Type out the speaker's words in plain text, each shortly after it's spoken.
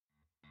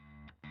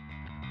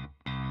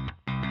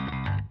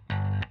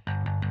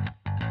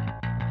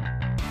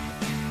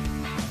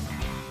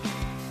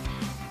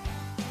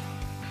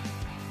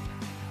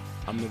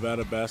I'm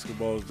Nevada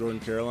basketball's Jordan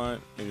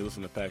Caroline, and you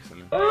listen to Pack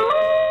Center.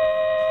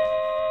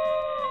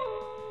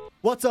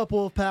 What's up,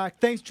 Wolfpack?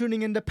 Thanks for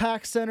tuning into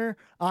Pack Center.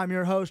 I'm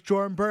your host,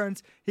 Jordan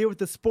Burns, here with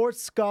the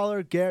sports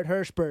scholar, Garrett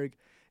Hirschberg.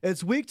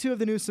 It's week 2 of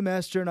the new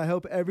semester, and I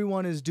hope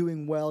everyone is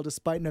doing well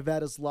despite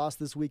Nevada's loss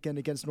this weekend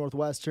against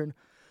Northwestern.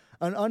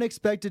 An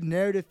unexpected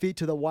narrative defeat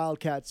to the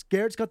Wildcats.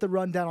 Garrett's got the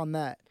rundown on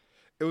that.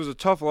 It was a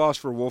tough loss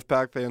for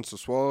Wolfpack fans to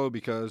swallow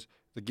because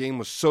the game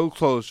was so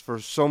close for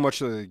so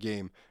much of the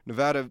game.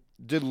 Nevada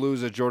did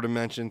lose, as Jordan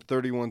mentioned,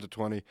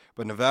 31-20,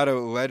 but Nevada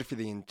led for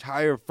the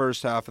entire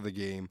first half of the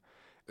game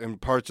and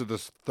parts of the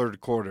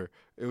third quarter.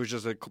 It was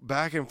just a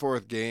back and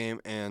forth game,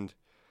 and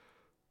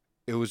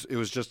it was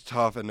just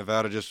tough, and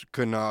Nevada just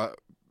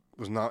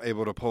was not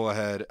able to pull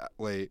ahead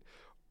late.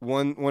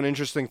 One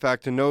interesting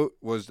fact to note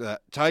was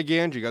that Ty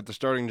Ganji got the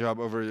starting job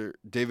over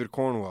David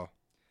Cornwell.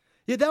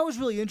 Yeah, that was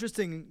really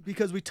interesting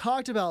because we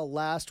talked about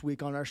last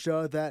week on our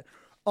show that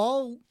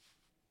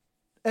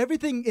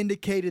everything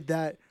indicated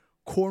that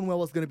Cornwell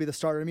was going to be the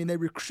starter. I mean, they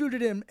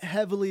recruited him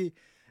heavily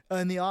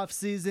in the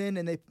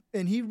offseason,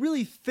 and he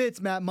really fits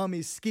Matt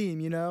Mummy's scheme,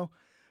 you know.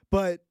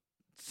 But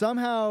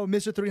somehow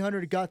Mr.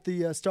 300 got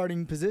the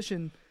starting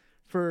position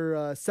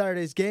for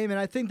Saturday's game, and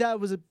I think that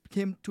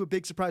came to a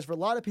big surprise for a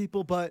lot of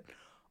people. But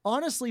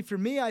honestly, for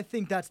me, I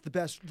think that's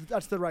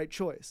the right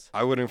choice.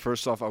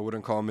 First off, I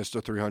wouldn't call him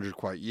Mr. 300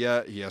 quite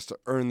yet. He has to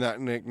earn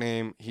that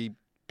nickname. He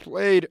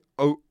played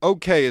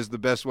okay is the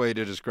best way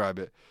to describe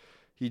it.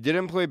 He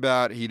didn't play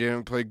bad. He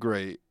didn't play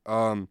great.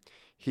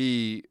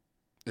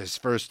 His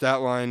first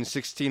stat line,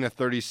 16 of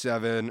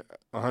 37,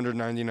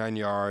 199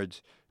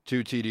 yards,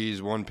 2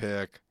 TDs, 1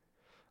 pick.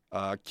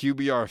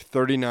 QBR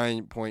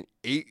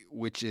 39.8,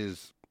 which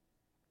is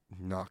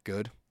not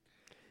good.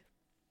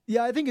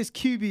 Yeah, I think his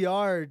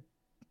QBR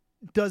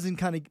doesn't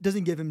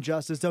give him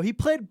justice, though. He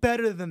played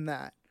better than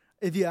that,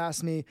 if you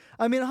ask me.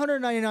 I mean,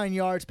 199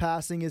 yards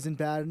passing isn't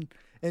bad,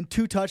 and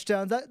 2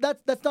 touchdowns.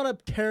 That's not a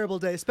terrible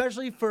day,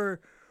 especially for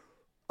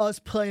us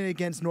playing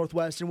against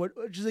Northwestern,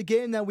 which is a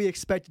game that we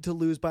expected to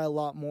lose by a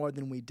lot more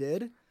than we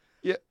did.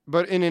 Yeah,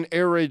 but in an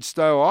air raid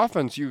style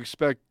offense, you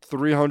expect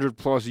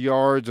 300-plus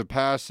yards of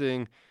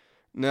passing.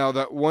 Now,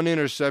 that one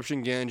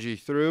interception Ganji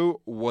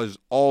threw was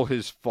all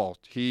his fault.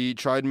 He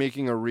tried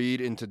making a read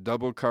into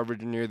double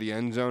coverage near the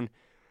end zone.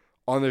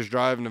 On this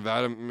drive,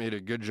 Nevada made a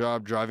good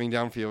job driving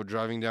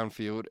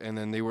downfield, and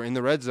then they were in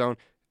the red zone,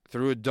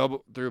 threw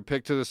a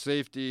pick to the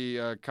safety,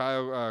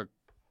 Kyle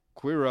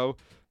Quiro.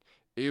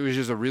 It was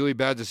just a really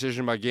bad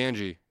decision by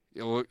Ganji.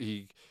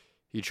 He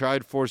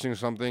tried forcing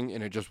something,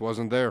 and it just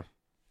wasn't there.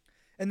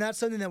 And that's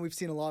something that we've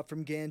seen a lot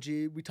from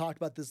Ganji. We talked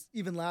about this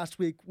even last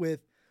week with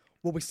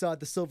what we saw at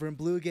the Silver and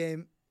Blue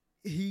game.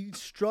 He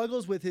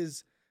struggles with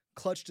his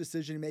clutch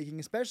decision-making,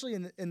 especially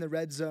in the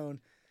red zone.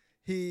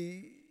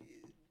 He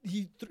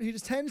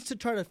just tends to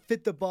try to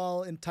fit the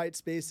ball in tight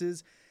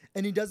spaces,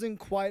 and he doesn't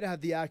quite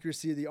have the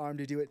accuracy of the arm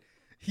to do it.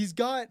 He's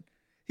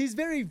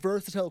very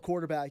versatile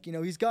quarterback. You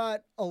know, he's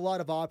got a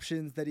lot of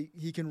options that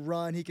he can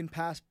run. He can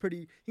pass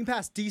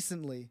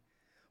decently,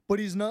 but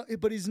he's not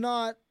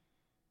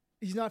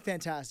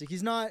fantastic.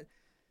 He's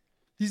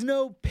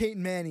no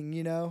Peyton Manning,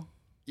 you know.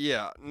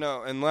 Yeah,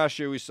 no, and last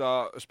year we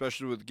saw,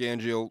 especially with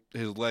Ganji,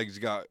 his legs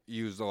got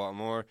used a lot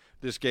more.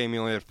 This game he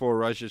only had 4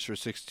 rushes for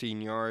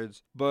 16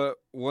 yards. But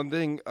one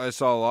thing I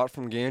saw a lot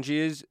from Ganji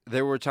is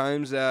there were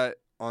times that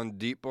on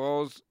deep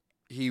balls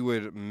he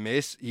would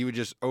miss. He would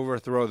just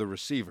overthrow the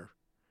receiver.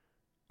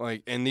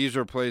 And these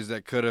were plays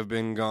that could have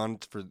been gone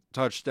for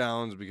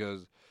touchdowns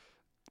because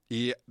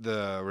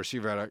the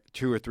receiver had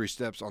 2 or 3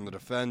 steps on the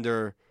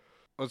defender.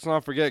 Let's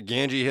not forget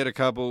Ganji hit a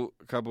couple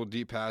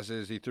deep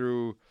passes. He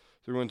threw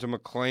into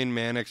McLean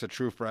Mannix, a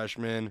true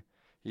freshman.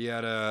 He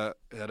had a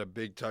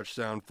big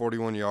touchdown,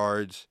 41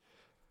 yards.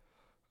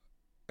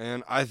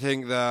 And I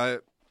think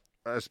that,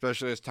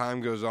 especially as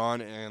time goes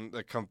on and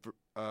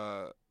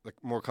the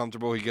more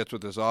comfortable he gets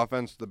with this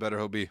offense, the better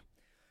he'll be.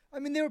 I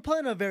mean, they were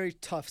playing a very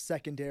tough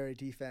secondary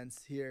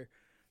defense here.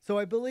 So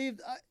I believe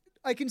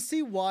I can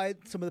see why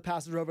some of the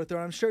passes were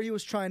overthrown. I'm sure he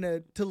was trying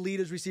to lead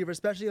his receiver,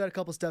 especially got a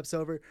couple steps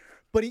over,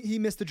 but he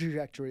missed the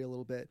trajectory a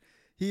little bit.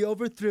 He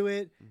overthrew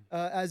it,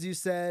 as you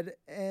said,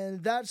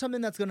 and that's something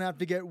that's going to have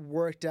to get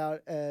worked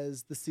out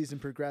as the season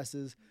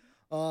progresses.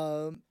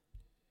 Do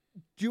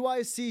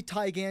I see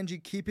Ty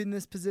Ganji keeping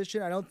this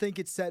position? I don't think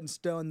it's set in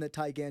stone that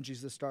Ty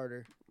Ganji's the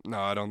starter. No,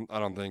 I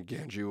don't think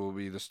Ganji will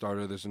be the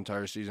starter this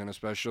entire season,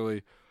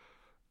 especially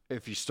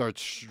if he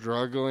starts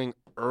struggling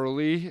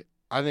early.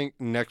 I think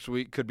this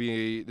week could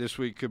be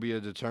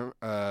a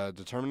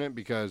determinant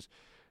because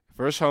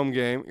first home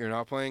game, you're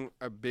not playing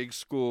a big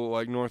school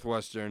like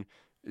Northwestern.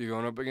 You're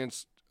going up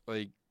against,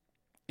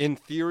 in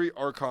theory,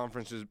 our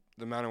conference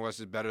the Mountain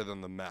West is better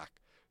than the MAC.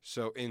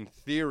 So in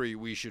theory,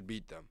 we should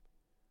beat them.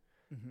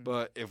 Mm-hmm.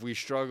 But if we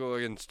struggle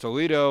against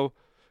Toledo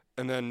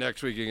and then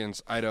next week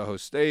against Idaho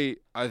State,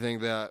 I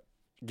think that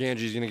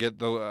Ganji's going to get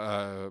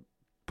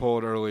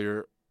pulled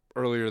earlier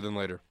than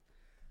later.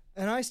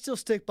 And I still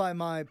stick by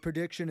my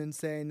prediction in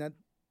saying that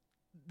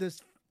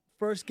this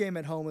first game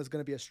at home is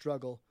going to be a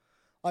struggle.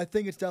 I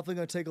think it's definitely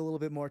going to take a little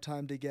bit more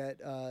time to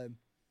get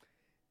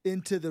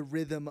into the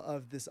rhythm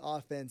of this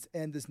offense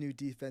and this new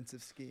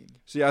defensive scheme.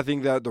 See, I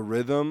think that the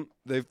rhythm,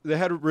 they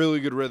had a really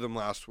good rhythm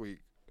last week.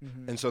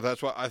 Mm-hmm. And so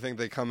that's why I think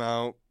they come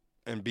out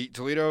and beat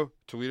Toledo.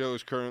 Toledo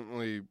is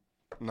currently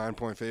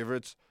 9-point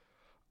favorites.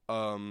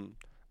 I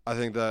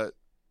think that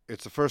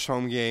it's the first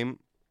home game.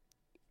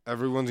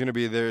 Everyone's going to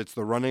be there. It's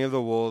the running of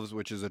the Wolves,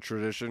 which is a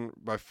tradition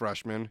by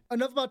freshmen.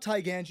 Enough about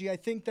Ty Ganji. I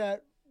think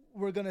that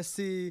we're going to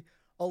see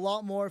a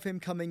lot more of him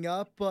coming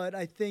up, but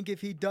I think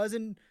if he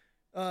doesn't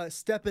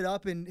step it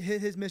up and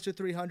hit his Mr.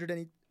 300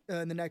 in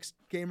the next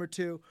game or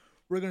two,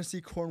 we're going to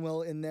see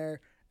Cornwell in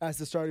there as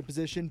the starting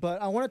position.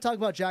 But I want to talk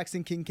about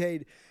Jackson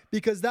Kincaid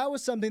because that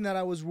was something that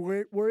I was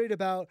worried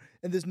about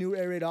in this new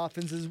air raid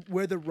offense is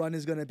where the run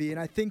is going to be. And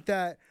I think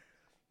that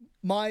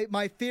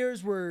my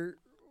fears were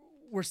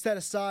set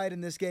aside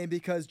in this game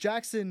because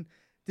Jackson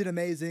did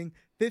amazing.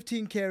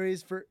 15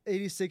 carries for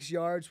 86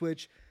 yards,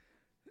 which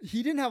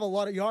he didn't have a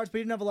lot of yards, but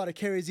he didn't have a lot of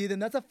carries either.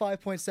 And that's a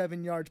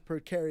 5.7 yards per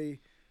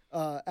carry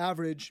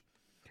average.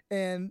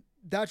 And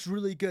that's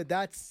really good.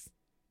 That's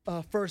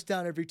first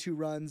down every 2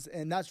 runs,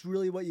 and that's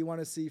really what you want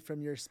to see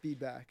from your speed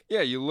back.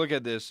 Yeah, you look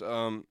at this.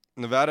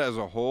 Nevada as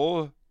a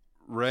whole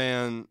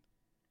ran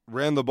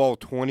the ball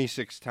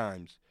 26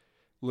 times.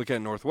 Look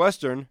at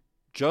Northwestern.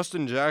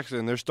 Justin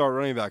Jackson, their star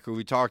running back, who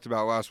we talked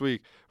about last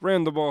week,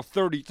 ran the ball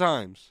 30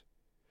 times.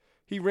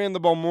 He ran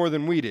the ball more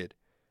than we did.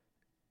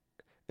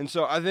 And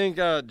so I think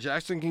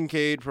Jackson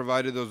Kincaid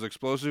provided those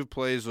explosive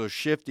plays, those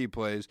shifty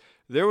plays.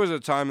 There was a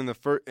time in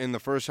the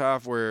first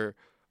half where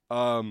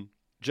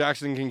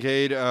Jackson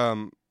Kincaid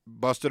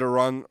busted a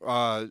run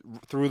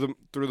through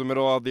the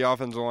middle of the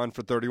offensive line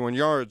for 31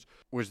 yards,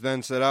 which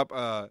then set up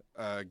a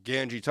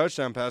Ganji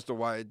touchdown pass to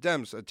Wyatt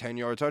Demps, a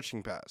 10-yard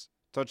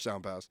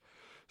touchdown pass.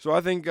 So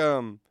I think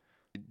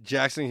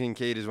Jackson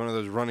Kincaid is one of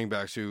those running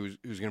backs who's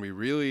going to be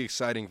really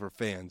exciting for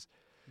fans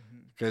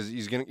because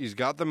he's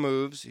got the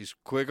moves, he's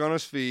quick on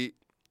his feet,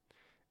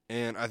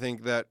 and I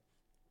think that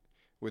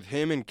with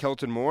him and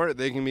Kelton Moore,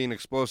 they can be an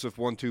explosive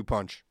 1-2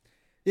 punch.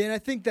 Yeah, and I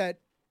think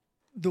that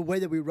the way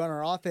that we run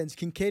our offense,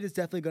 Kincaid is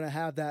definitely going to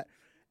have that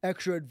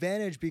extra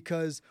advantage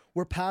because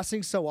we're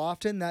passing so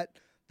often that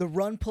the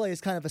run play is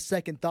kind of a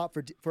second thought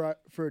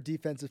for a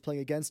defense that's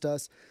playing against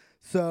us.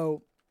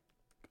 So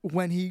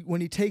when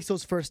he takes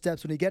those first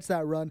steps, when he gets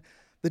that run,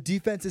 the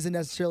defense isn't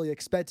necessarily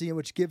expecting it,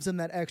 which gives him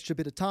that extra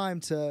bit of time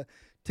to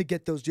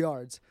get those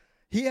yards.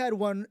 He had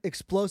one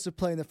explosive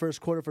play in the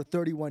first quarter for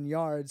 31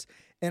 yards,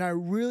 and I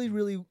really,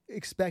 really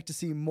expect to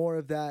see more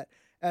of that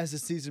as the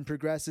season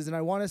progresses. And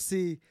I want to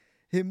see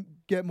him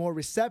get more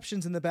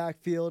receptions in the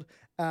backfield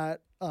at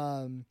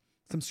some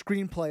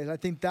screen plays. I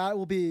think that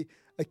will be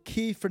a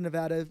key for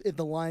Nevada if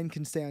the line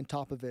can stay on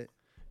top of it.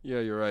 Yeah,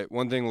 you're right.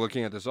 One thing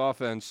looking at this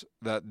offense,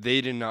 that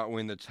they did not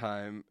win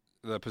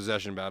the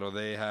possession battle.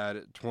 They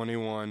had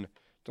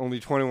only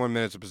 21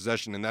 minutes of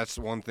possession, and that's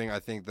one thing I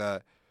think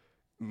that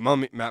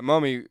Matt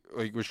Mumme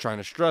was trying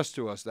to stress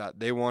to us, that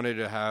they wanted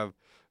to have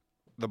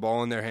the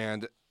ball in their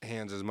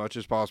hands as much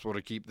as possible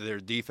to keep their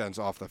defense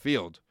off the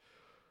field.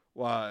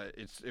 Well,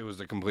 it was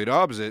the complete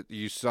opposite.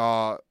 You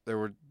saw there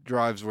were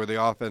drives where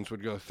the offense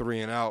would go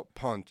 3 and out,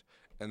 punt,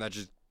 and that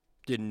just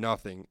did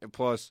nothing. And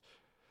plus,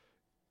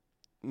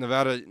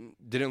 Nevada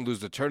didn't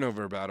lose the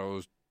turnover battle. It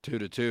was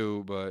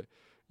 2-2, but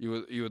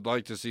you would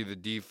like to see the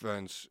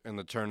defense and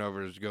the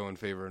turnovers go in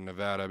favor of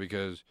Nevada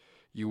because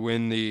you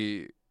win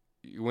the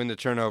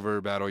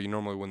turnover battle, you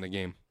normally win the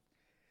game.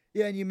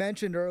 Yeah, and you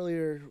mentioned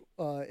earlier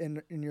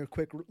in your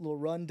quick little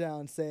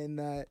rundown saying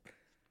that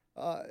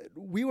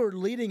we were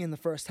leading in the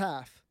first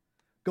half.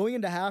 Going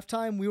into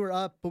halftime, we were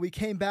up, but we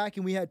came back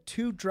and we had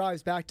 2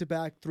 drives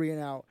back-to-back, 3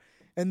 and out.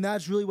 And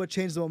that's really what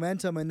changed the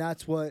momentum, and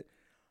that's what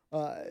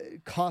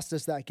cost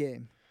us that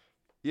game.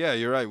 Yeah,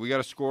 you're right. We got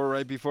a score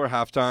right before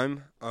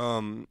halftime.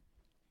 And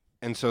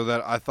so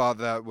that I thought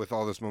that with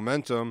all this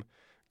momentum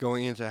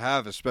going into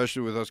half,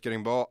 especially with us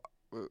getting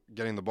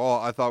the ball,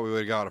 I thought we would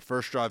have got a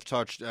first drive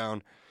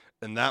touchdown,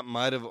 and that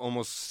might have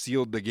almost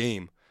sealed the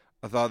game.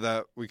 I thought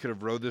that we could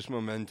have rode this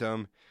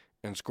momentum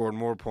and scored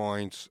more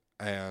points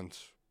and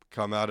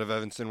come out of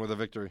Evanston with a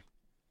victory.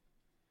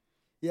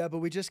 Yeah, but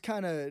we just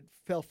kind of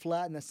fell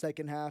flat in the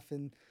second half,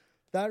 and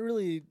that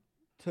really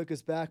took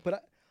us back.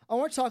 But I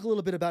want to talk a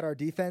little bit about our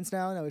defense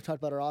now. Now we've talked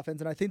about our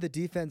offense, and I think the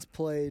defense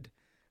played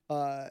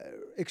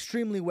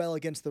extremely well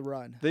against the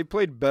run. They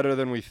played better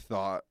than we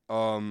thought.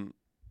 You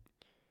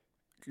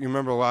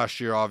remember last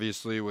year,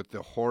 obviously, with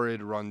the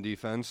horrid run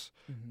defense.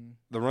 Mm-hmm.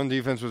 The run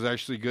defense was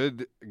actually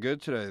good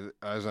today,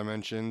 as I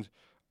mentioned.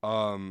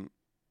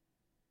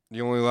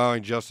 You're only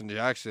allowing Justin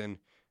Jackson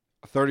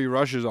 30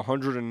 rushes,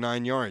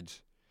 109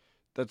 yards.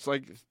 That's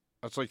like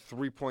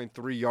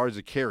 3.3 yards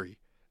a carry,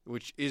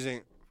 which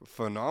isn't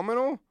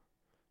phenomenal,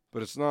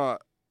 but it's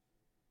not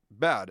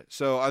bad.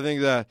 So I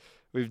think that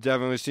we've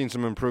definitely seen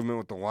some improvement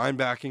with the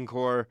linebacking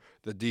core,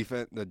 the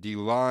defense, the D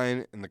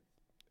line, and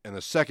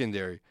the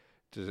secondary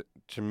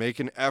to make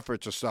an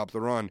effort to stop the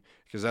run,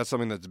 because that's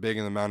something that's big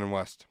in the Mountain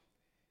West.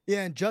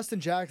 Yeah, and Justin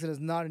Jackson is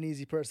not an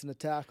easy person to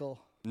tackle.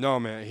 No,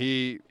 man,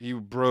 he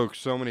broke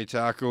so many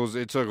tackles.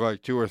 It took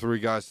like 2 or 3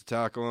 guys to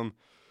tackle him.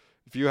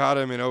 If you had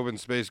him in open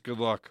space, good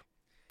luck.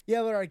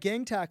 Yeah, but our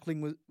gang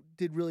tackling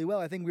did really well.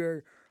 I think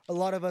a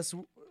lot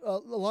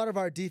of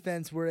our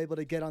defense were able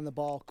to get on the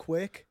ball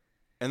quick.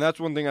 And that's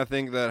one thing I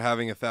think that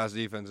having a fast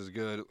defense is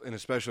good, and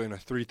especially in a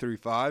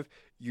 3-3-5,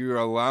 you're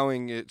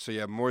allowing it so you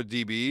have more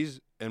DBs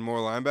and more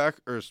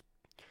linebackers,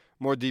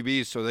 more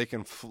DBs so they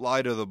can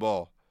fly to the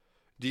ball.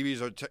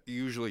 DBs are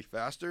usually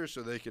faster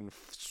so they can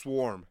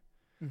swarm.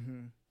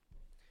 Mm-hmm.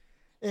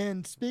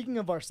 And speaking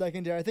of our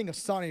secondary, I think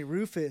Asani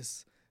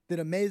Rufus did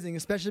amazing,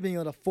 especially being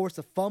able to force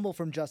a fumble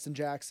from Justin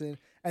Jackson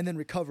and then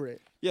recover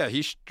it. Yeah,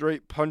 he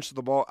straight punched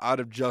the ball out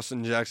of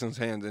Justin Jackson's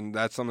hands, and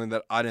that's something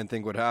that I didn't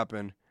think would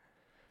happen.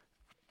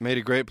 Made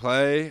a great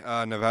play.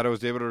 Nevada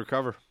was able to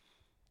recover.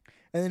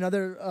 And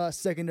another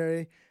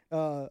secondary,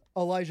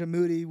 Elijah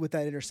Moody with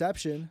that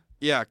interception.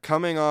 Yeah,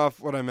 coming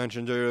off what I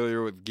mentioned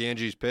earlier with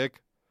Ganji's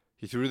pick,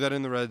 he threw that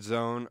in the red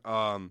zone.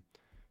 And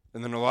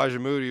then Elijah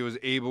Moody was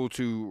able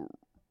to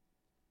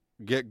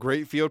get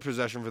great field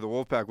possession for the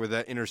Wolfpack with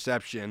that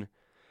interception,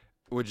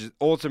 which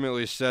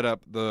ultimately set up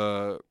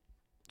the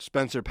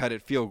Spencer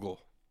Pettit field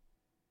goal.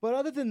 But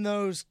other than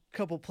those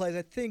couple plays,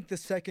 I think the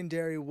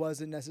secondary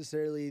wasn't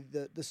necessarily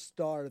the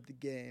star of the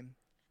game.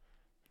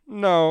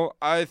 No,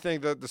 I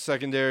think that the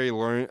secondary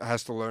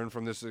has to learn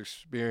from this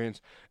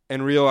experience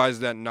and realize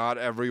that not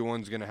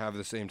everyone's going to have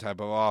the same type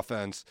of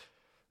offense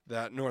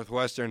that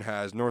Northwestern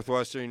has.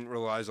 Northwestern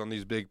relies on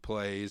these big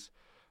plays.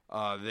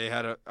 They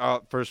had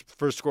a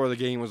first score of the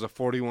game was a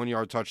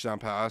 41-yard touchdown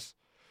pass.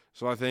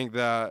 So I think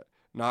that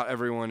not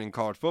everyone in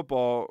college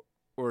football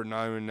or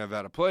not even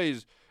Nevada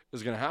plays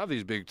is going to have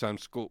these big-time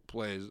school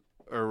plays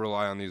or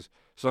rely on these.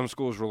 Some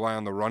schools rely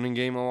on the running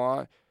game a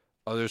lot.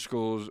 Other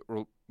schools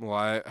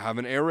have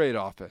an air raid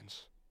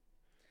offense.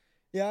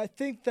 Yeah, I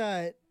think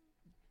that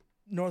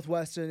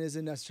Northwestern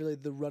isn't necessarily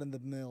the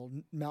run-of-the-mill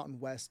Mountain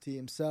West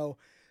team. So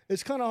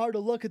it's kind of hard to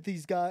look at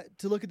these guys,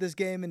 to look at this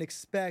game and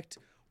expect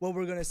what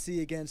we're going to see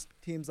against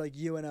teams like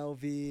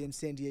UNLV and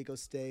San Diego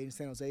State and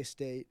San Jose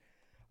State,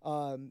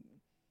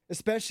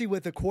 especially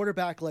with a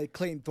quarterback like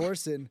Clayton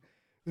Thorson,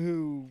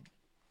 who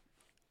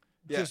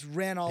just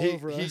ran all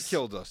over us.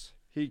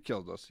 He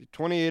killed us.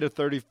 28 of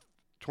 30,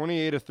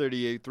 28 of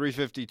 38,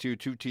 352,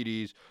 2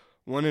 TDs,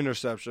 1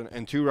 interception,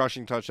 and 2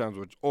 rushing touchdowns,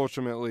 which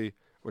ultimately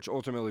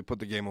put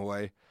the game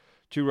away.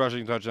 2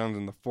 rushing touchdowns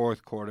in the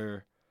fourth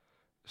quarter.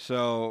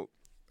 So,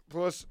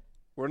 plus,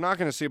 we're not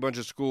going to see a bunch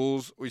of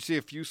schools. We see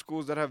a few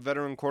schools that have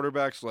veteran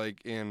quarterbacks,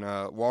 like in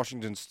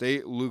Washington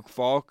State, Luke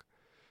Falk,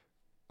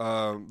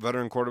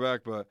 veteran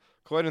quarterback. But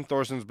Clayton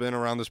Thorson's been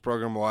around this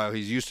program a while.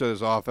 He's used to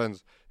this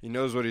offense. He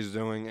knows what he's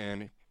doing,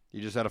 and he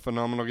just had a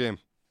phenomenal game.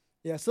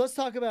 Yeah, so let's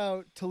talk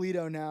about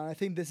Toledo now. I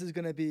think this is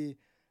going to be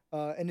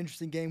an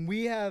interesting game.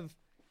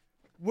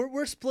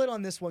 We're split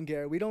on this one,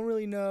 Gary. We don't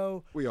really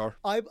know. We are.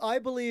 I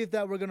believe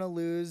that we're going to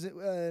lose,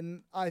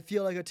 and I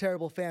feel like a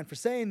terrible fan for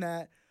saying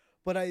that,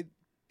 but I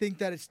think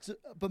that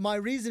but my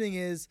reasoning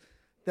is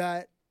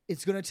that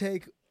it's going to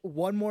take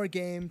one more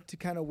game to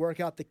kind of work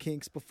out the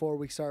kinks before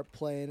we start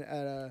playing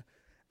at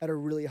a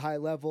really high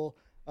level.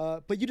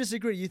 But you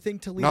disagree. You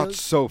think Toledo not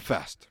so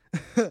fast.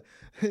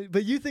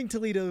 But you think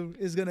Toledo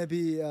is going to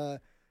be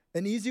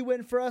an easy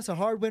win for us, a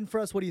hard win for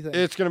us? What do you think?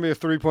 It's going to be a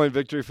 3-point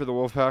victory for the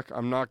Wolfpack.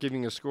 I'm not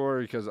giving a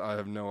score because I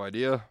have no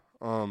idea.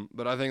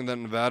 But I think that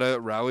Nevada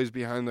rallies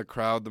behind the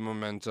crowd, the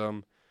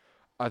momentum.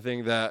 I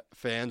think that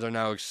fans are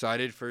now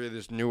excited for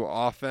this new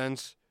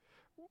offense,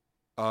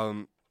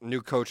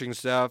 new coaching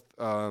staff.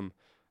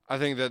 I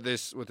think that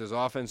with this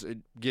offense, it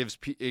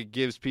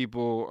gives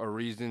people a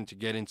reason to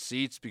get in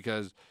seats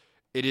because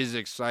it is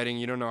exciting.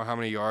 You don't know how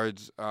many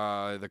yards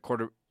the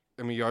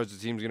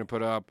team's going to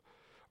put up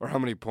or how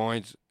many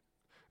points.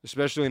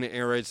 Especially in an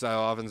air raid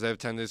style offense, they have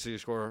tendency to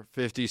score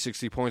 50,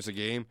 60 points a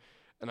game.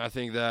 And I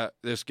think that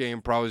this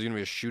game probably is going to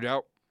be a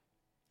shootout.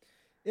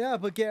 Yeah,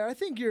 but Gary, I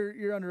think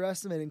you're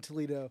underestimating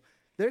Toledo.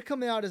 They're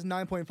coming out as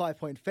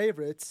 9.5-point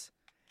favorites,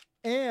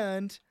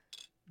 and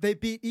they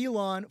beat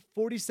Elon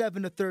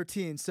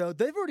 47-13. So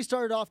they've already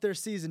started off their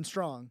season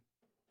strong.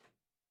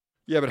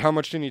 Yeah, but how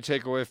much can you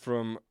take away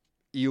from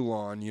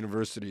Elon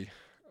University?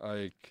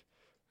 Like,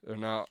 they're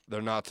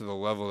not to the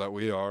level that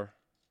we are.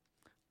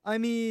 I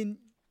mean,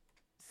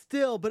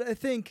 still, but I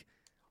think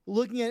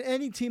looking at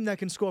any team that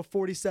can score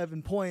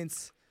 47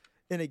 points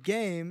in a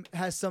game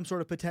has some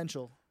sort of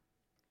potential.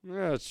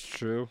 Yeah, that's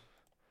true.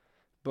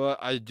 But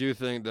I do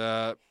think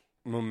that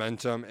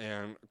momentum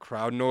and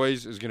crowd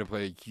noise is going to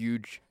play a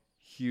huge,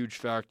 huge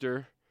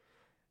factor.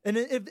 And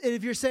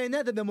if you're saying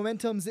that, then the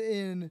momentum's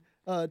in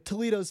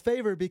Toledo's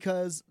favor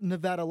because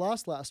Nevada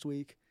lost last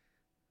week.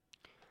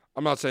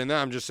 I'm not saying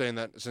that. I'm just saying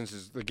that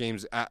since the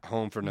game's at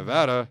home for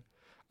Nevada,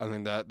 I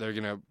think that they're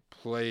going to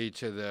play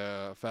to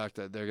the fact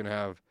that they're going to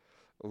have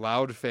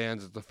loud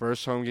fans. It's the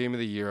first home game of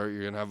the year.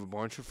 You're going to have a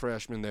bunch of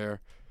freshmen there.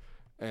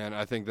 And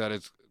I think that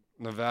it's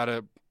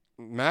Nevada.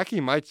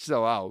 Mackey might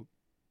sell out.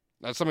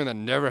 That's something that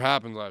never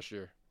happened last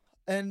year.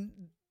 And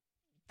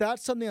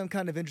that's something I'm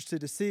kind of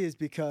interested to see is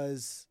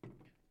because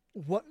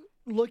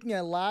looking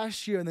at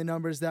last year and the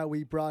numbers that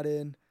we brought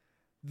in,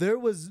 there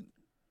was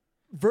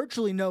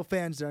virtually no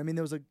fans there. I mean,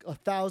 there was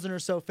 1,000 or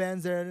so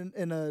fans there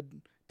in a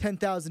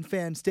 10,000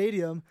 fan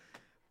stadium.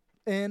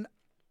 And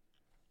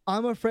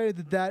I'm afraid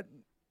that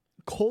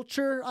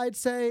culture, I'd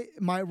say,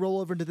 might roll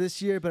over into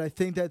this year, but I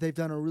think that they've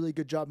done a really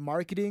good job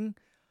marketing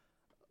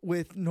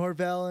with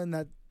Norvell, and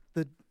that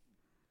the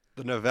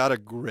Nevada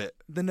grit.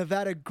 The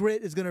Nevada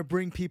grit is going to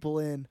bring people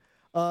in.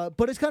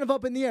 But it's kind of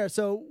up in the air.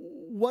 So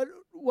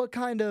what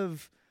kind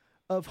of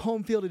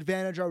home field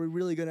advantage are we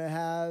really going to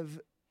have?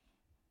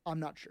 I'm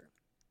not sure.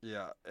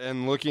 Yeah,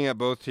 and looking at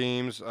both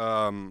teams,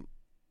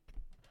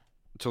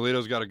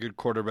 Toledo's got a good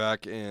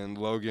quarterback in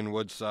Logan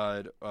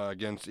Woodside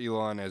against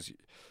Elon as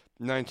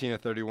 19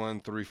 of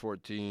 31,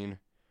 314.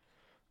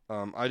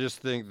 I just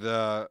think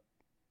that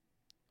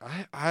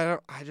I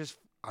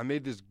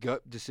made this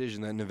gut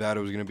decision that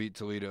Nevada was going to beat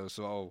Toledo,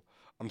 so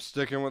I'm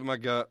sticking with my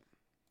gut.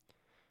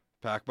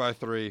 Pack by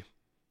 3.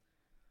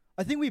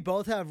 I think we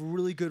both have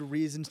really good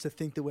reasons to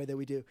think the way that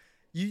we do.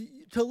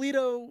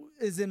 Toledo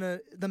is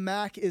the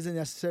MAC isn't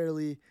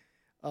necessarily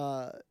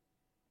as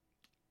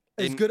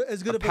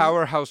good a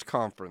powerhouse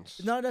conference.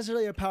 It's not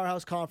necessarily a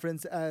powerhouse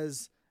conference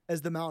as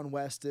the Mountain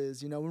West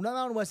is.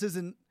 Mountain West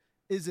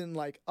isn't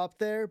like up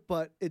there,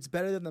 but it's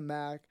better than the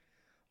MAC.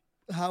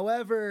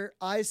 However,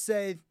 I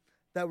say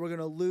that we're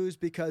gonna lose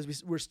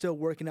because we're still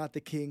working out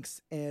the kinks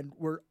and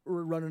we're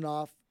running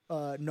off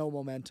no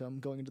momentum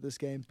going into this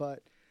game.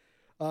 But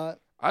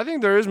I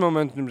think there is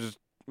momentum.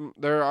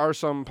 There are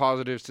some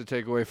positives to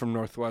take away from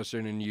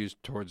Northwestern and use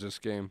towards this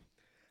game.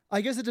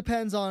 I guess it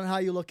depends on how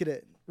you look at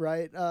it,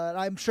 right?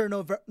 I'm sure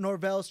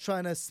Norvell's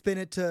trying to spin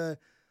it to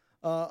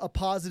a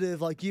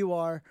positive like you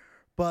are,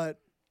 but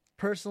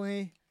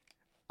personally,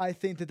 I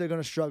think that they're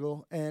going to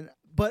struggle. And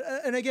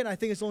again, I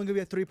think it's only going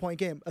to be a 3-point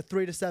game, a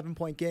 3 to 7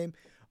 point game,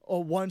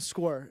 or one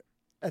score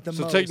at the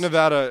most. So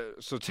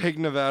take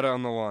Nevada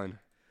on the line.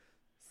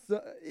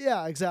 So,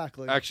 yeah,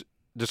 exactly. Actually,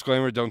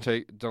 disclaimer: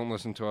 don't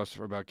listen to us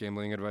about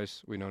gambling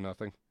advice. We know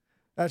nothing.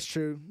 That's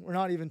true. We're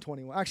not even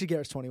 21. Actually,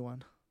 Garrett's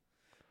 21,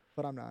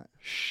 but I'm not.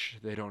 Shh,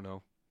 they don't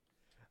know.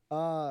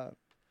 So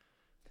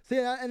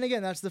yeah, and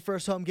again, that's the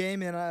first home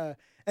game. And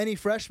any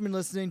freshmen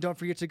listening, don't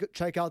forget to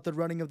check out the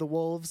Running of the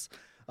Wolves.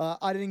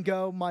 I didn't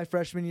go my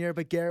freshman year,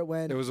 but Garrett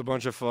went. It was a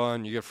bunch of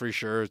fun. You get free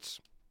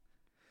shirts.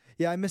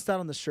 Yeah, I missed out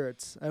on the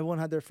shirts. Everyone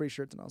had their free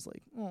shirts, and I was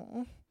like,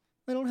 oh,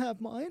 I don't have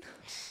mine.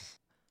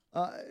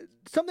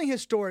 Something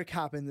historic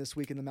happened this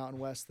week in the Mountain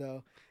West,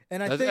 though.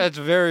 And I think that's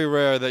very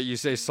rare that you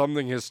say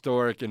something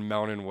historic in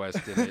Mountain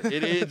West in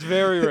it. It's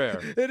very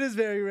rare. It is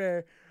very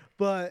rare.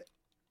 And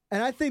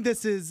I think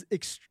this is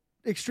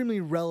extremely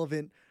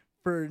relevant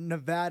for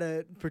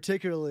Nevada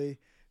particularly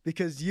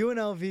because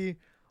UNLV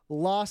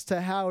lost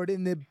to Howard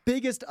in the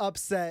biggest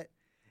upset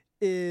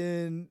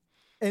in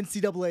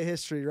NCAA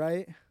history,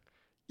 right?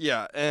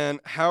 Yeah,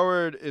 and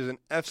Howard is an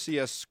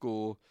FCS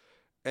school,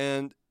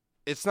 and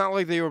it's not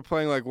like they were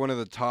playing like one of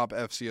the top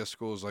FCS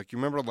schools. Like, you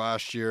remember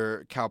last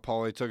year, Cal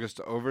Poly took us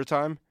to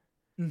overtime?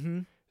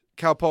 Mm-hmm.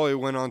 Cal Poly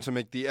went on to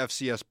make the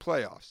FCS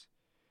playoffs.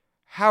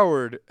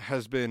 Howard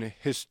has been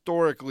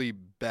historically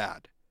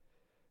bad.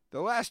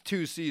 The last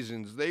 2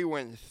 seasons, they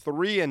went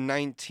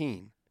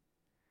 3-19.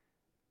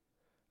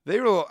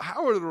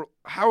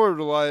 Howard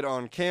relied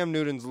on Cam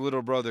Newton's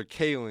little brother,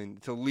 Kalen,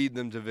 to lead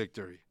them to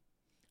victory.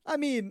 I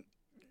mean,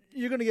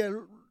 if you're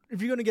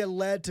gonna get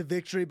led to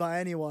victory by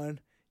anyone,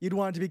 you'd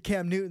want it to be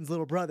Cam Newton's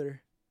little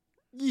brother.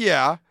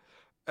 Yeah.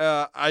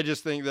 I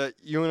just think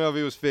that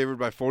UNLV was favored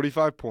by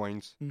 45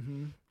 points,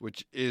 mm-hmm.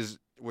 which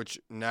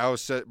now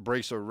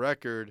breaks a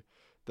record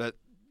that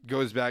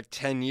goes back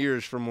 10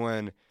 years from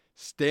when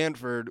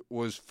Stanford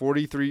was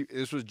 43.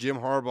 This was Jim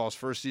Harbaugh's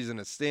first season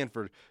at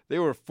Stanford. They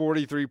were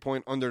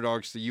 43-point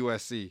underdogs to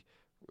USC.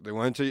 They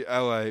went to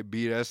LA,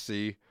 beat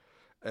SC,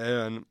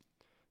 and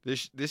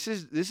this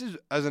is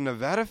as a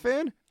Nevada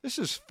fan, this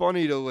is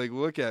funny to like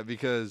look at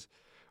because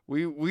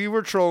we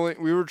were trolling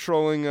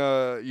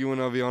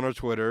UNLV on our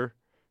Twitter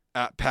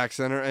at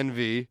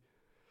PackCenterNV,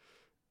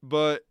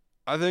 but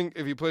I think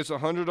if you place a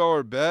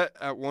 $100 bet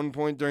at one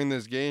point during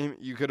this game,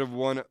 you could have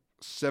won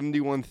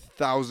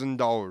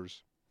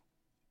 $71,000.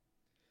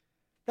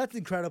 That's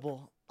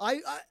incredible. I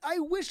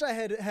wish I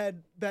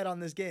had bet on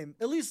this game.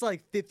 At least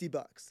like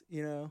 $50,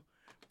 you know.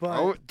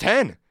 But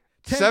 10.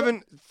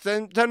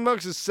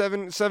 $10 is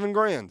 $7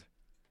 grand.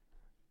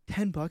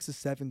 $10 is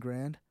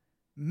 $7,000.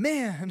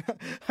 Man,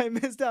 I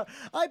missed out.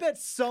 I bet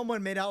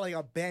someone made out like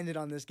a bandit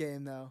on this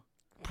game though.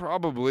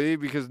 Probably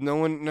because no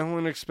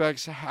one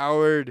expects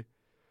Howard.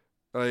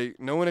 Like,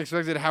 no one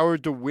expected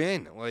Howard to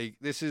win. Like,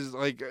 this is,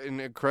 like, an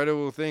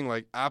incredible thing.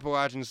 Like,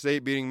 Appalachian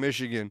State beating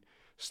Michigan.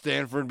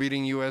 Stanford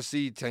beating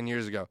USC 10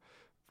 years ago.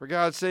 For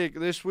God's sake,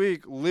 this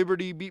week,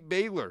 Liberty beat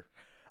Baylor.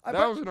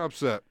 That was an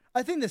upset.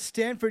 I think the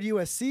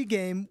Stanford-USC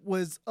game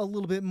was a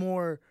little bit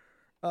more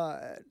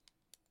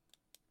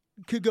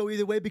could go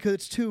either way because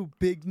it's 2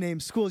 big-name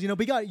schools. You know,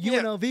 we got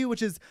UNLV,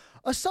 which is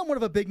a somewhat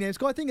of a big-name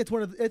school.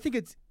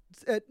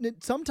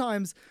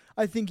 Sometimes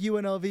I think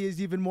UNLV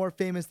is even more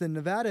famous than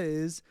Nevada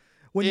is.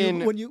 when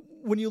In-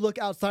 you look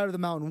outside of the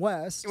Mountain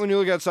West. When you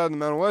look outside the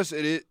Mountain West,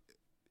 it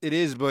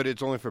is, but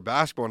it's only for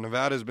basketball.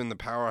 Nevada's been the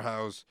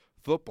powerhouse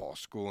football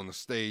school in the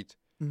state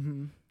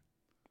Mm-hmm.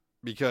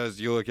 because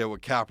you look at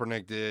what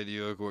Kaepernick did,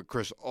 you look at what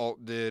Chris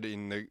Alt did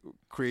in the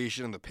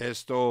creation of the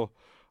pistol.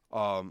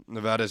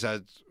 Nevada's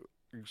had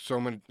so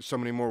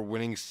many more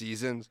winning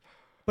seasons.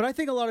 But I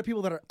think a lot of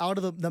people that are out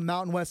of the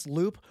Mountain West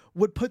loop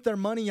would put their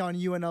money on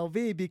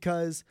UNLV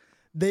because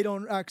they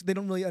don't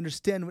really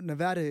understand what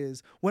Nevada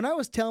is. When I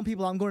was telling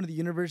people I'm going to the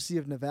University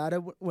of Nevada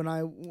when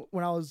I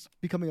was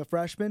becoming a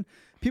freshman,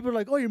 people are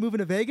like, "Oh, you're moving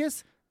to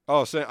Vegas?"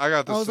 Oh, so I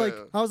got this.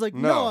 I was like,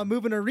 no, I'm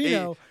moving to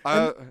Reno.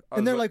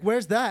 And they're like,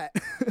 "Where's that?"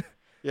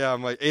 Yeah,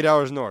 I'm like 8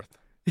 hours north.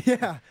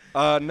 Yeah.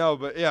 No,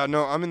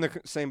 I'm in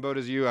the same boat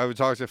as you. I would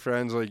talk to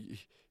friends like,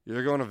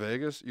 "You're going to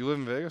Vegas? You live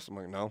in Vegas?" I'm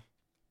like, "No."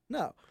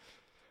 No.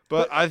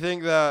 But I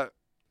think that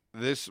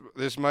this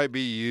might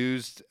be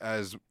used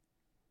as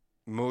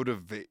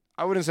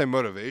I wouldn't say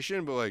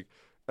motivation, but like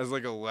as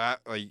like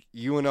like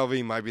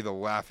UNLV might be the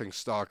laughing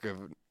stock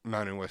of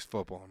Mountain West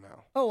football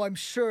now. Oh, I'm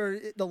sure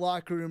the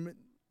locker room.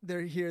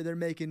 They're here. They're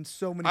making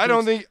so many. I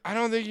don't think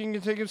you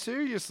can take him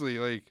seriously.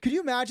 Like, could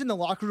you imagine the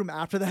locker room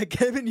after that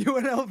game in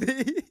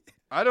UNLV?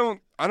 I don't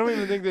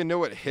even think they know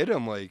what hit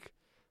him. Like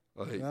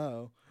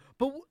no.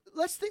 But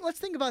let's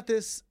think about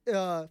this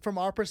from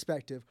our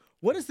perspective.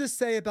 What does this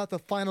say about the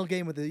final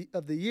game of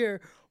the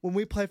year when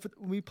we play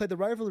the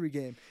rivalry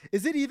game?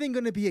 Is it even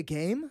going to be a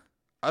game?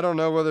 I don't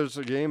know whether it's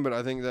a game, but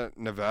I think that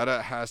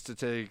Nevada has to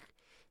take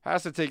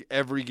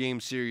every game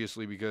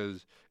seriously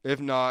because if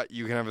not,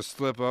 you can have a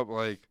slip up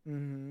like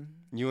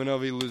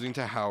UNLV losing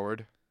to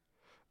Howard,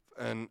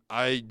 and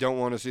I don't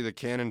want to see the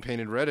cannon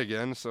painted red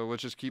again. So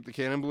let's just keep the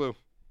cannon blue.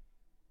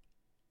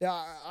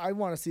 Yeah, I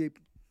want to see it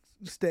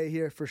stay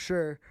here for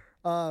sure.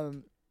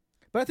 But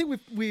I think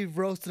we've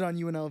roasted on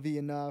UNLV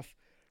enough.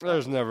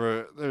 There's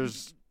never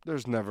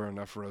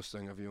enough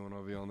roasting of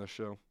UNLV on this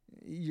show.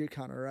 You're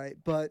kind of right,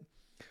 but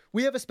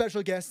we have a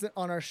special guest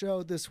on our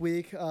show this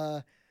week.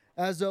 One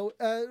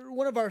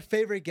of our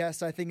favorite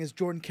guests, I think, is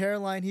Jordan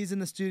Caroline. He's in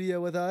the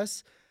studio with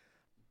us.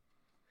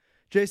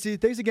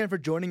 JC, thanks again for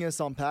joining us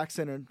on Pack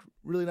Center.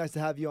 Really nice to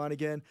have you on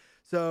again.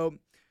 So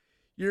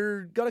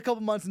you're got a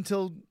couple months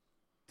until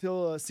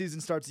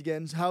season starts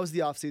again. How's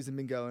the off season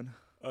been going?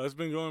 It's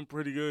been going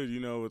pretty good. You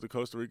know, with the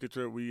Costa Rica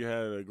trip, we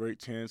had a great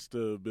chance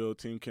to build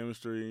team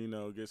chemistry,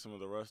 get some of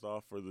the rust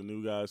off for the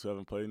new guys who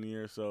haven't played in the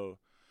year. So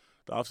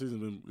the offseason's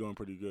been going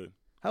pretty good.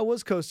 How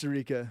was Costa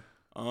Rica?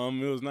 It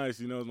was nice.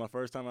 It was my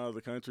first time out of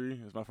the country.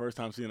 It was my first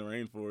time seeing a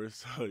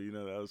rainforest. So,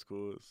 that was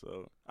cool.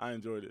 So I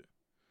enjoyed it.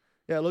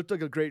 Yeah, it looked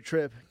like a great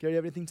trip. Gary, you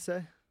have anything to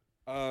say?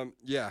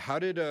 Yeah. How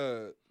did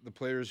the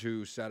players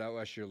who sat out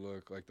last year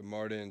look? Like the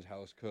Martins,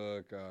 House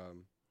Cook.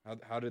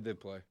 How did they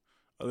play?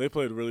 They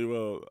played really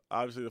well.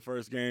 Obviously, the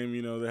first game,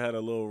 they had a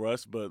little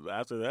rust, but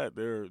after that,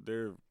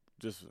 they're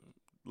just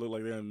look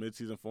like they're in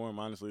midseason form.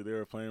 Honestly, they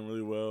were playing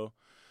really well.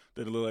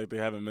 They look like they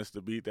haven't missed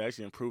a beat. They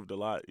actually improved a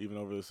lot even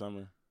over the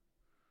summer.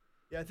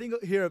 Yeah, I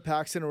think here at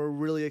Pack Center, we're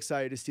really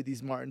excited to see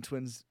these Martin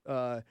twins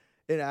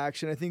in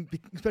action. I think,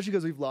 especially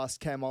because we've lost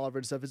Cam Oliver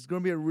and stuff, it's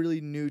going to be a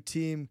really new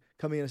team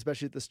coming in,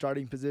 especially at the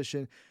starting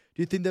position.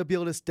 Do you think they'll be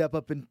able to step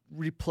up and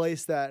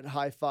replace that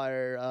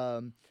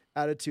high-fire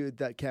attitude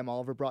that Cam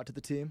Oliver brought to the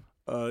team?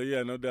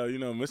 Yeah, no doubt.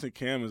 Missing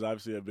Cam is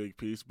obviously a big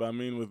piece, but I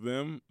mean, with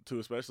them too,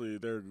 especially,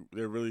 they're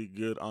really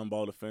good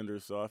on-ball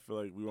defenders. So I feel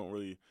like we won't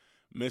really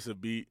miss a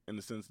beat in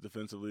the sense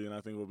defensively, and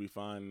I think we'll be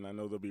fine. And I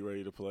know they'll be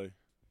ready to play.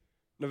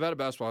 Nevada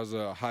basketball has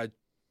a high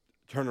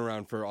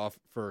turnaround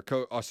for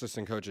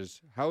assistant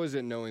coaches. How is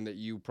it knowing that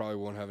you probably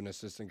won't have an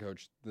assistant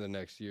coach the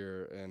next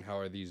year, and how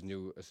are these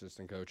new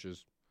assistant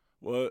coaches?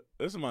 Well,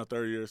 this is my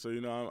third year, so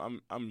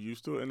I'm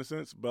used to it in a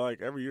sense. But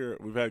like every year,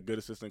 we've had good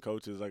assistant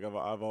coaches. Like I've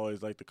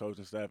always liked the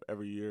coaching staff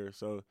every year.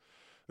 So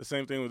the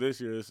same thing with this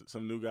year. Is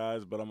some new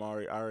guys, but I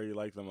already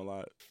like them a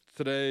lot.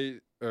 Today,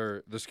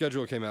 or the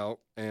schedule came out,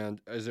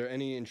 and is there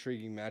any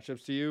intriguing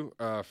matchups to you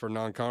for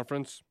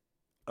non-conference?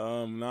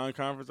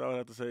 Non-conference, I would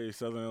have to say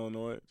Southern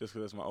Illinois, just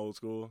because it's my old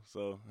school.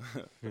 So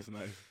it's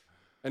nice.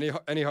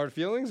 Any hard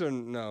feelings or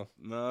no?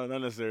 No,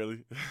 not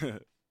necessarily.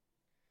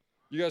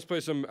 You guys play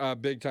some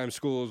big-time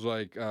schools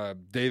like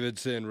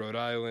Davidson, Rhode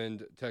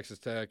Island, Texas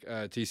Tech,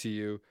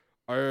 TCU.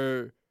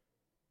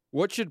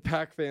 What should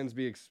Pac fans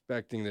be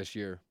expecting this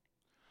year?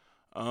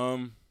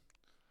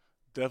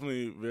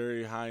 Definitely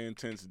very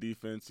high-intense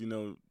defense.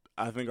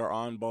 I think our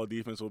on-ball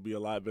defense will be a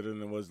lot better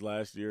than it was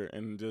last year,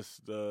 and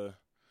just the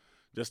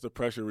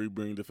pressure we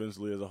bring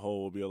defensively as a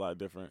whole will be a lot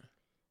different.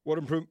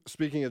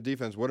 Speaking of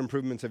defense, what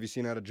improvements have you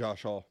seen out of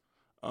Josh Hall?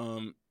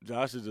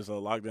 Josh is just a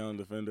lockdown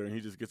defender, and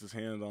he just gets his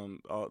hands on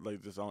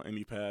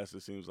any pass,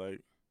 it seems like.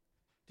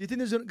 Do you think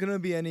there's going to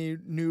be any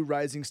new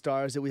rising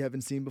stars that we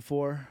haven't seen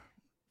before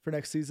for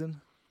next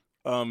season?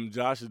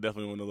 Josh is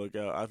definitely one to look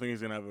out. I think he's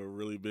going to have a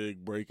really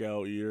big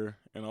breakout year,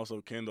 and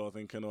also Kendall. I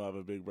think Kendall will have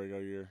a big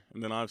breakout year.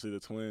 And then obviously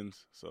the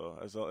twins. So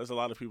it's a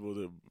lot of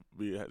people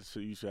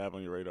you should have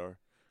on your radar.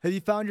 Have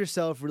you found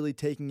yourself really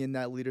taking in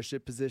that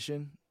leadership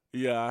position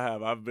Yeah, I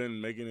have. I've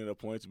been making it a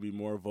point to be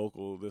more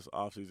vocal this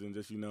offseason,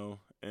 just,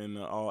 in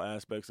all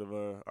aspects of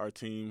our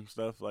team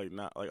stuff, like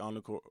not like on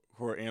the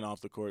court and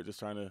off the court, just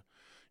trying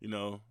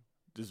to,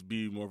 just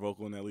be more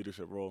vocal in that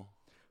leadership role.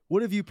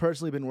 What have you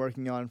personally been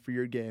working on for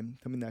your game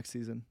coming next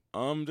season?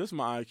 Just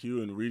my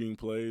IQ and reading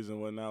plays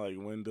and whatnot, like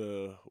when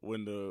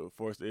to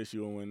force the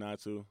issue and when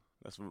not to.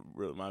 That's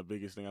really my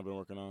biggest thing I've been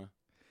working on.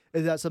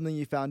 Is that something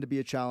you found to be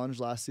a challenge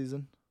last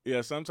season?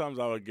 Yeah, sometimes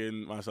I would get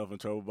myself in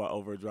trouble by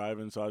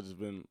overdriving, so I've just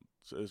been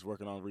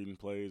working on reading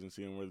plays and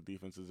seeing where the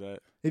defense is at.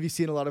 Have you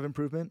seen a lot of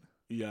improvement?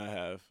 Yeah, I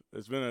have.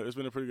 It's been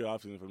a pretty good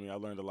offseason for me. I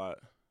learned a lot.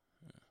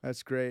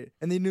 That's great.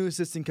 And the new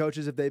assistant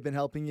coaches, have they been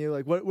helping you?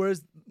 Like,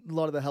 where's a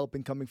lot of the help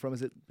been coming from?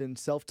 Has it been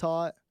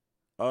self-taught?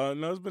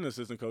 No, it's been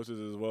assistant coaches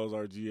as well as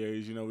our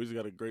GAs. We just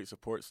got a great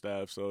support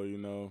staff,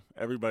 so,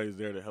 everybody's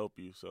there to help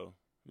you. So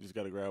you just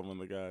got to grab one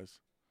of the guys.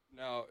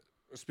 Now,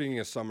 speaking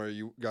of summer,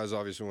 you guys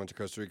obviously went to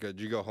Costa Rica. Did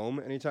you go home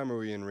anytime, or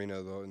were you in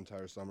Reno the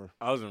entire summer?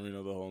 I was in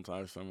Reno the whole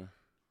entire summer.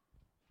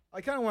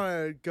 I kind of want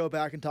to go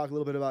back and talk a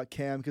little bit about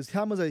Cam, because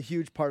Cam was a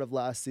huge part of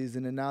last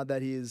season, and now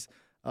that he's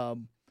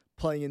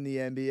playing in the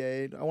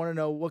NBA, I want to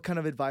know what kind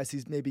of advice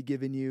he's maybe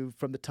giving you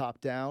from the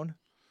top down.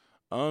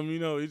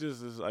 He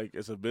just is like,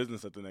 it's a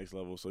business at the next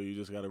level, so you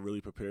just got to really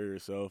prepare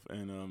yourself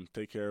and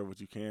take care of what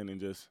you can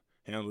and just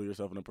handle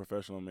yourself in a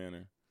professional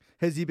manner.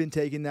 Has he been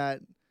taking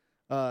that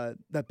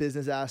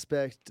business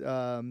aspect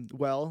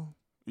well?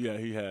 Yeah,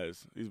 he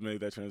has. He's made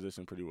that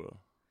transition pretty well.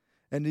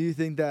 And do you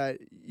think that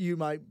you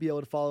might be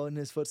able to follow in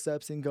his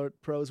footsteps and go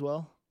pro as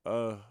well?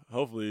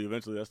 Hopefully,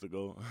 eventually that's the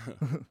goal.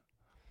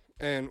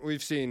 And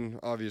we've seen,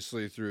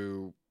 obviously,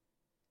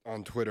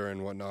 on Twitter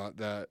and whatnot,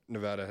 that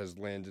Nevada has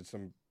landed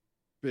some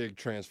big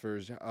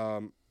transfers.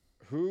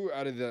 Who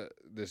out of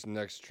this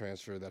next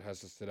transfer that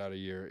has to sit out a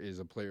year is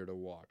a player to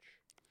watch?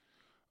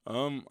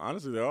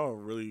 Honestly, they're all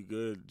really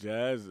good.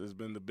 Jazz has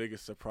been the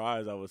biggest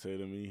surprise, I would say,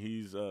 to me.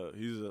 He's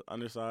an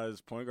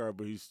undersized point guard,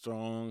 but he's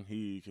strong.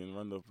 He can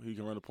run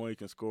the point, he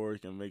can score, he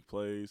can make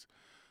plays.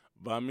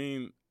 But I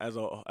mean, as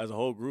a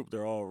whole group,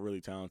 they're all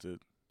really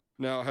talented.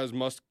 Now, has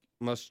Musk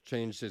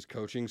changed his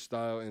coaching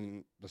style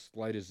in the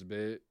slightest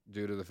bit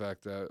due to the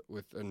fact that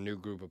with a new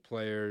group of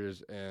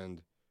players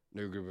and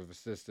new group of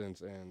assistants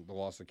and the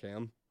loss of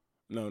Cam?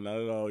 No, not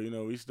at all.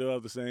 We still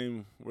have the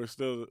same. We're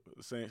still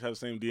have the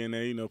same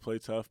DNA. Play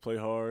tough, play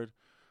hard,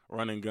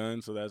 run and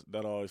gun. So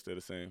that'll always stay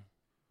the same.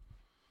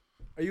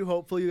 Are you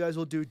hopeful you guys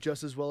will do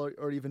just as well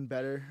or even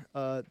better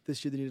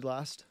this year than you did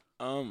last?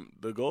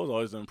 The goal is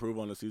always to improve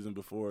on the season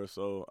before.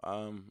 So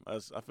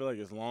I feel like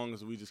as long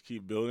as we just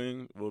keep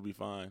building, we'll be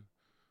fine.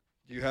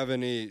 Do you have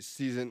any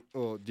season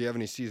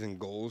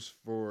goals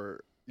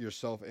for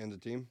yourself and the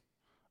team?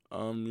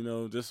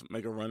 Just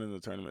make a run in the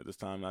tournament this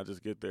time, not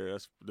just get there.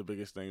 That's the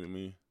biggest thing to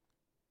me.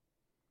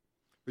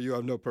 But you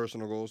have no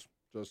personal goals?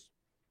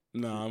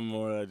 No, I'm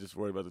more just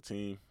worried about the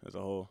team as a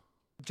whole.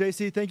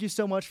 JC, thank you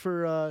so much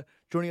for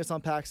joining us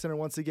on Pack Center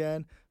once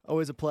again.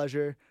 Always a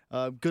pleasure.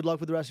 Good luck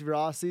with the rest of your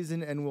off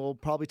season, and we'll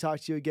probably talk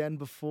to you again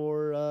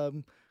before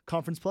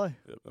conference play.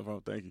 Yep, no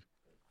problem. Thank you.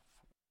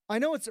 I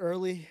know it's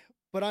early,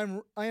 but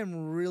I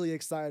am really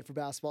excited for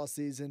basketball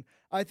season.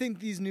 I think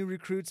these new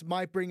recruits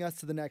might bring us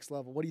to the next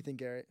level. What do you think,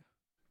 Garrett?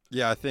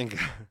 Yeah, I think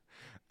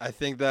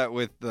that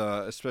with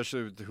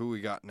especially with who we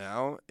got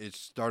now, it's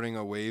starting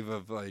a wave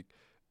of like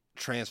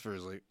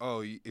transfers. Like,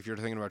 if you're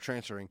thinking about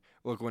transferring,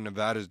 look what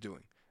Nevada's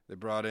doing. They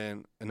brought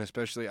in, and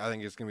especially I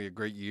think it's going to be a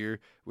great year.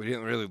 We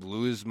didn't really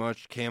lose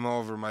much. Cam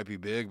Oliver might be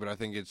big, but I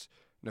think it's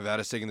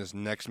Nevada's taking this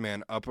next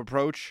man up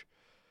approach.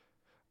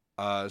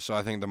 So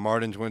I think the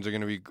Martin twins are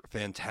going to be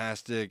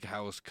fantastic.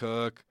 House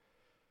Cook.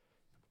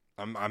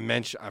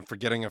 I'm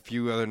forgetting a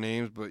few other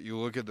names, but you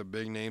look at the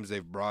big names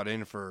they've brought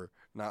in for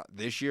not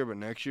this year, but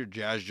next year.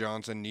 Jazz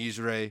Johnson,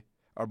 Nizre,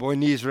 our boy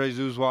Nizre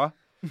Zuzwa.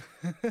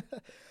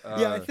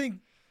 Yeah,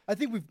 I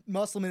think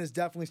Musselman has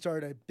definitely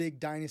started a big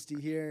dynasty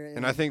here.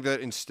 And I think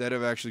that instead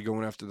of actually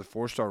going after the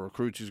 4-star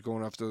recruits, he's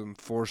going after them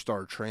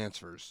 4-star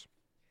transfers.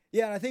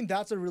 Yeah, and I think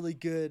that's a really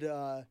good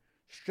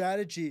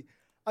strategy.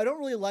 I don't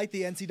really like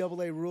the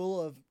NCAA rule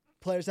of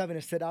players having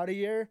to sit out a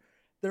year.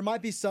 There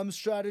might be some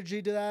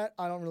strategy to that.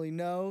 I don't really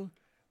know.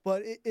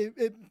 But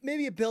it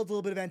maybe it builds a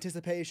little bit of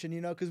anticipation,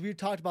 because we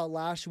talked about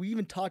we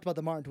even talked about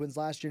the Martin twins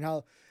last year and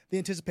how the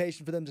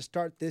anticipation for them to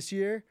start this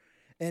year.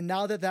 And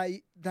now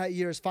that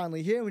year is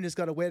finally here, we just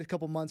got to wait a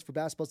couple months for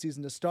basketball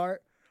season to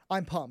start.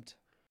 I'm pumped.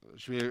 It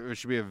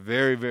should be a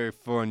very, very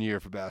fun year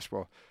for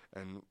basketball,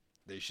 and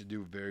they should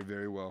do very,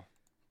 very well.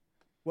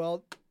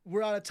 Well,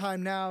 we're out of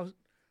time now.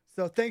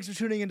 So thanks for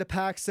tuning into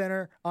Pack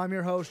Center. I'm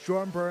your host,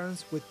 Jordan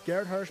Burns, with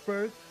Garrett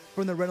Hirschberg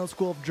from the Reynolds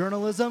School of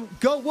Journalism.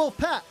 Go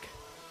Wolfpack!